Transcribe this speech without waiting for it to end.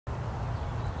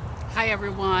Hi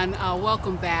everyone,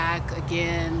 welcome back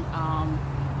again.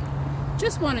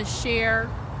 Just want to share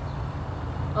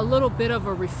a little bit of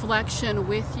a reflection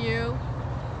with you.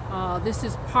 This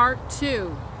is part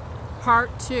two.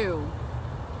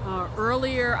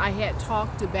 Earlier I had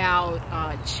talked about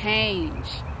change,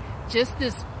 just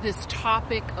this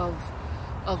topic of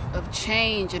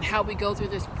change and how we go through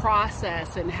this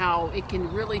process and how it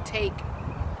can really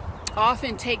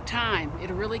often take time. It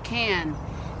really can.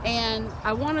 And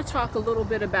I want to talk a little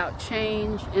bit about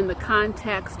change in the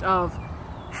context of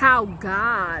how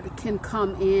God can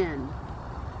come in.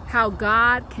 How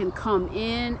God can come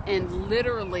in and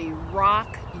literally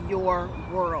rock your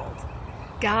world.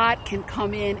 God can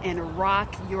come in and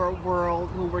rock your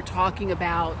world when we're talking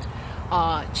about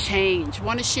change. I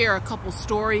want to share a couple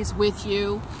stories with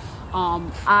you.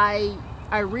 I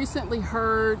recently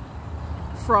heard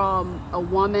from a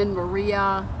woman,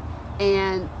 Maria,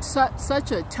 and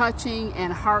such a touching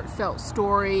and heartfelt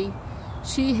story.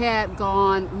 She had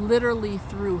gone literally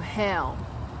through hell.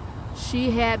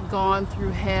 She had gone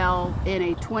through hell in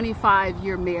a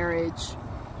 25-year marriage,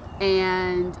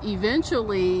 and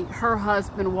eventually her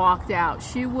husband walked out.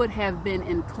 She would have been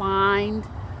inclined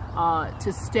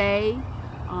to stay,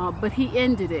 but he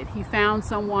ended it. He found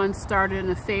someone, started an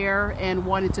affair, and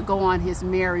wanted to go on his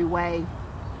merry way.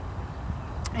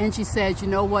 And she said, "You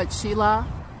know what, Sheila?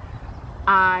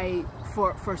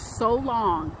 For so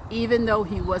long, even though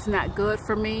he was not good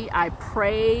for me, I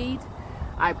prayed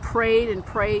and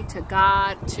prayed to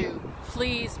God to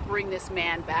please bring this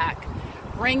man back,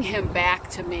 bring him back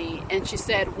to me." And she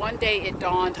said, one day it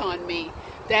dawned on me,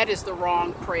 that is the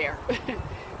wrong prayer.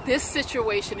 This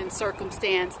situation and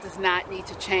circumstance does not need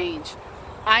to change.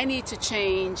 I need to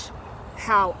change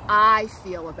how I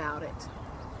feel about it.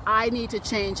 I need to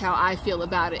change how I feel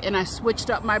about it. And I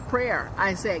switched up my prayer.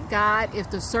 I said, God,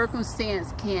 if the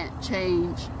circumstance can't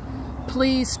change,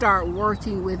 please start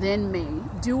working within me.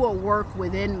 Do a work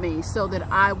within me so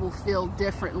that I will feel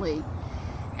differently.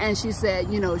 And she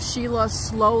said, you know, Sheila,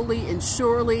 slowly and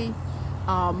surely,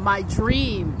 my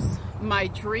dreams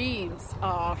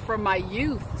from my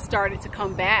youth started to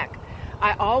come back.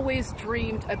 I always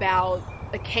dreamed about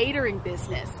a catering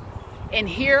business. And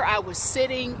here I was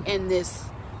sitting in this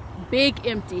big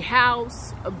empty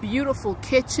house, a beautiful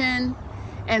kitchen,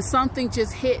 and something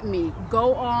just hit me.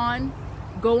 Go on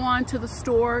to the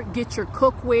store, get your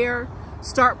cookware,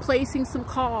 start placing some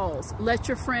calls, let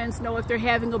your friends know if they're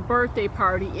having a birthday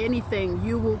party, anything,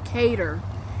 you will cater.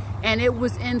 And it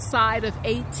was inside of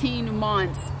 18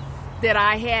 months that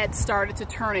I had started to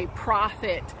turn a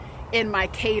profit in my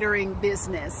catering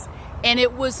business. And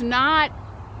it was not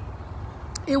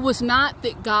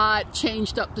that God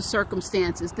changed up the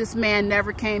circumstances. This man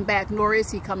never came back, nor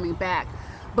is he coming back.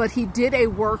 But he did a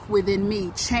work within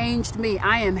me, changed me.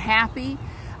 I am happy.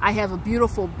 I have a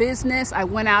beautiful business. I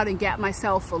went out and got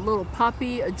myself a little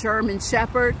puppy, a German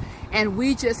Shepherd, and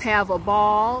we just have a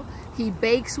ball. He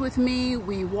bakes with me.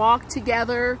 We walk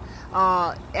together.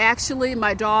 Actually,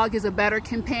 my dog is a better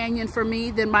companion for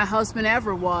me than my husband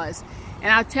ever was.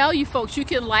 And I'll tell you folks, you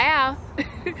can laugh.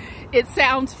 It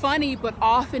sounds funny, but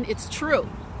often it's true.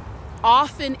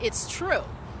 Often it's true.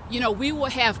 You know, we will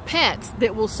have pets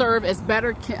that will serve as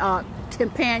better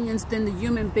companions than the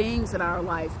human beings in our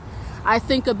life. I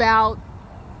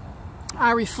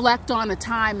reflect on a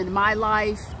time in my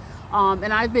life,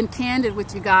 and I've been candid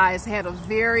with you guys, had a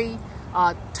very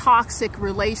toxic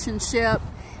relationship.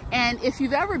 And if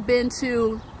you've ever been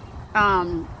to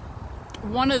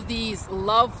one of these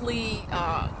lovely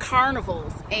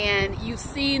carnivals and you've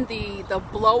seen the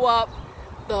blow up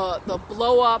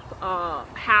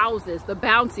houses, the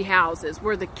bouncy houses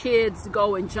where the kids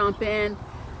go and jump in,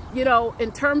 you know,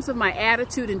 in terms of my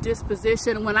attitude and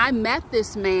disposition, when I met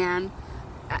this man,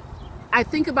 I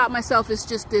think about myself as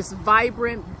just this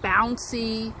vibrant,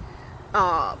 bouncy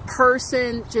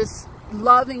person, just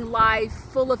loving life,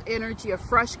 full of energy, a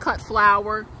fresh cut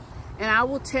flower. And I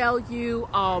will tell you,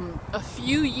 a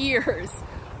few years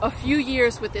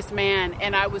with this man,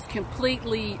 and I was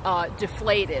completely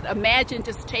deflated. Imagine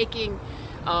just taking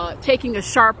a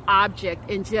sharp object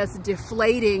and just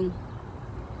deflating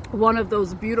one of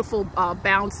those beautiful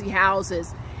bouncy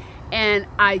houses. And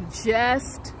I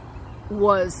just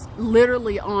was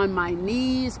literally on my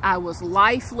knees. I was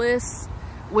lifeless.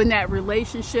 When that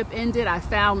relationship ended, I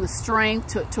found the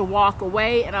strength to walk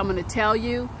away. And I'm going to tell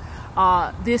you,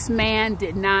 this man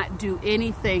did not do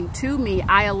anything to me.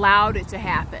 I allowed it to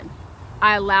happen.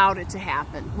 I allowed it to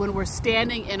happen. When we're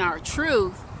standing in our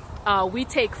truth, we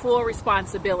take full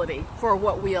responsibility for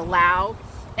what we allow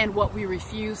and what we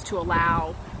refuse to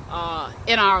allow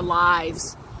in our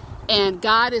lives. And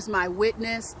God is my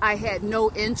witness. I had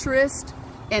no interest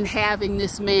in having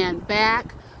this man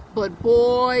back, but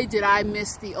boy, did I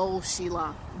miss the old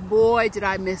Sheila. Boy, did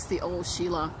I miss the old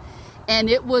Sheila. And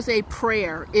it was a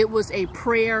prayer. It was a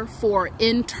prayer for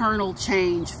internal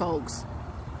change, folks.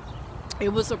 It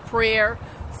was a prayer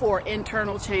for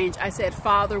internal change. I said,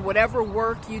 Father, whatever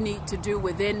work you need to do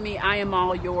within me, I am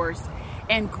all yours.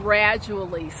 And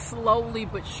gradually, slowly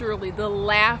but surely, the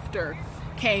laughter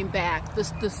came back.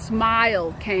 The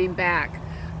smile came back.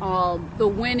 The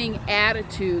winning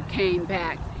attitude came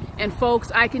back. And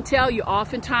folks, I can tell you,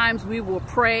 oftentimes we will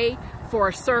pray for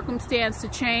a circumstance to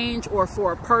change or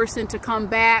for a person to come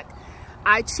back.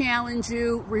 I challenge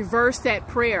you, reverse that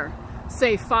prayer.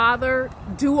 Say, Father,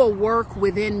 do a work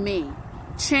within me.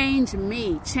 Change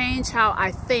me. Change how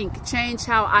I think. Change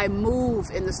how I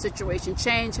move in the situation.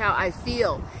 Change how I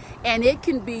feel. And it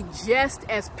can be just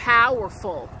as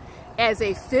powerful as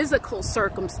a physical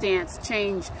circumstance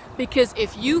change, because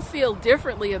if you feel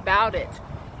differently about it,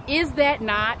 is that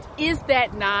not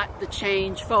the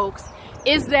change, folks?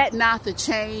 Is that not the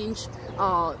change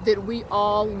that we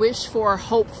all wish for,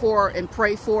 hope for, and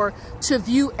pray for? To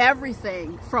view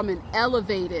everything from an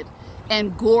elevated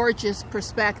and gorgeous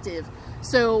perspective.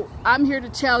 So I'm here to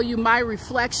tell you, my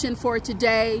reflection for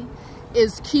today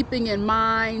is keeping in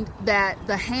mind that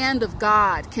the hand of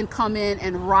God can come in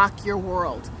and rock your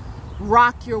world.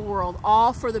 Rock your world,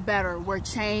 all for the better where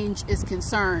change is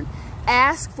concerned.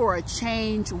 Ask for a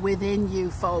change within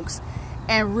you, folks,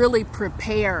 and really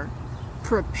prepare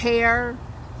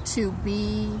to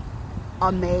be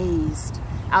amazed.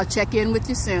 I'll check in with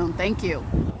you soon. Thank you.